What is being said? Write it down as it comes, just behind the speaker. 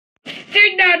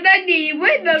道那你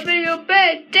为什么有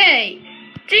birthday？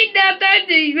 知道那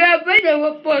你为什么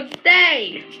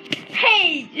birthday？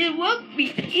 Hey, it won't be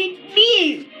in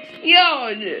me,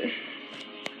 yours.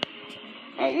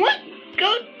 I want to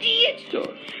go to the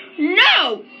store.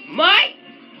 No, my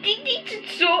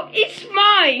dinosaur is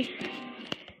mine.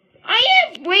 I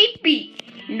am Rigby.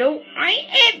 No, I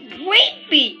am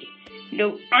Rigby.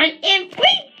 No, I am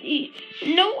Rigby.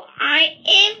 No, I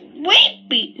am Rigby. No, I am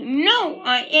Rigby. No,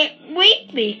 I am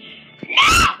Rigby.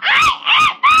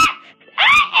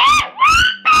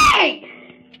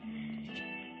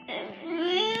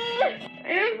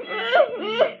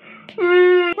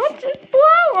 What's the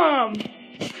problem?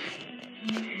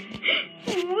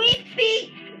 Rigby,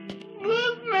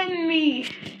 move on me.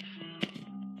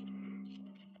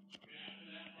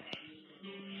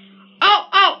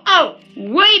 Oh,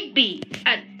 Rigby,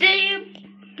 a damn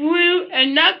blue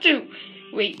and another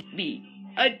Rigby.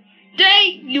 A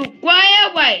day you fly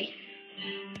away.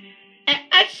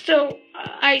 And so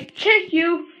I tell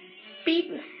you,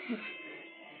 people.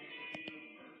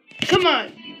 Come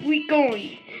on, we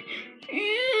going.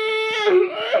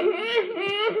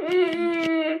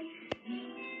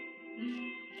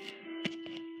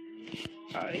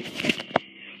 I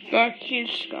got his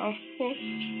scuffle.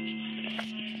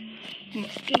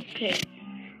 Okay,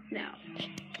 now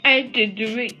I did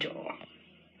the ritual.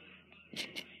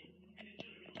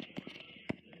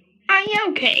 Are you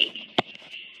okay?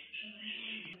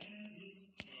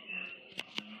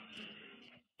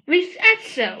 We said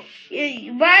so.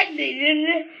 Why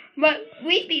didn't but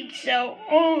we did so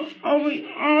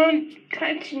on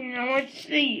cutting our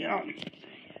sea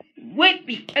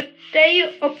Whitby, a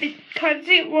day of the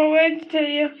cutting over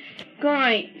to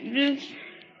guy. Just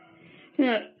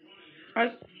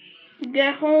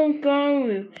the whole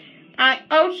girl.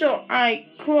 I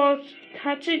cross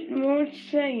touching more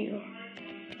sail.